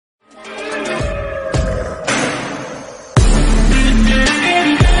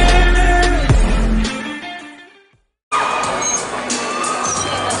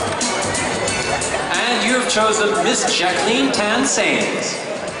Miss Jacqueline Tan Sains.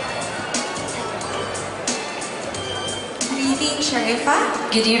 Good evening,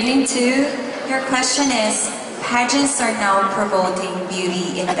 Sharifa. Good evening too. Your question is, pageants are now promoting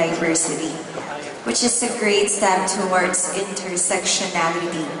beauty in diversity, which is a great step towards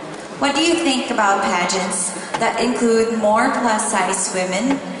intersectionality. What do you think about pageants that include more plus-size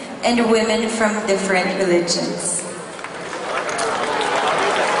women and women from different religions?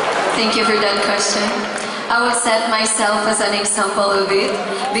 Thank you for that question. I will set myself as an example of it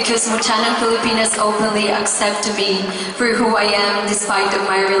because Mutya ng Pilipinas openly accept me for who I am despite of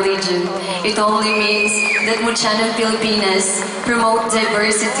my religion. It only means that Mutya ng Pilipinas promote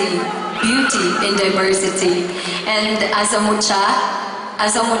diversity, beauty in diversity. And as a Mutya,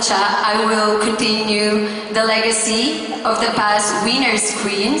 I will continue the legacy of the past winners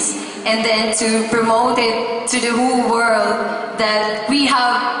queens and then to promote it to the whole world that we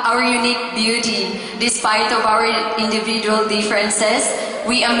have our unique beauty despite of our individual differences.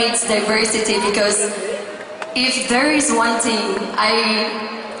 We amidst diversity, because if there is one thing I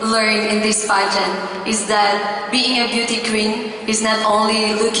learned in this pageant is that being a beauty queen is not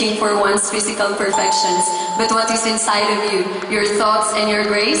only looking for one's physical perfections, but what is inside of you, your thoughts and your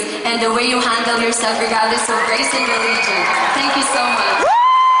grace, and the way you handle yourself regardless of race and religion. Thank you so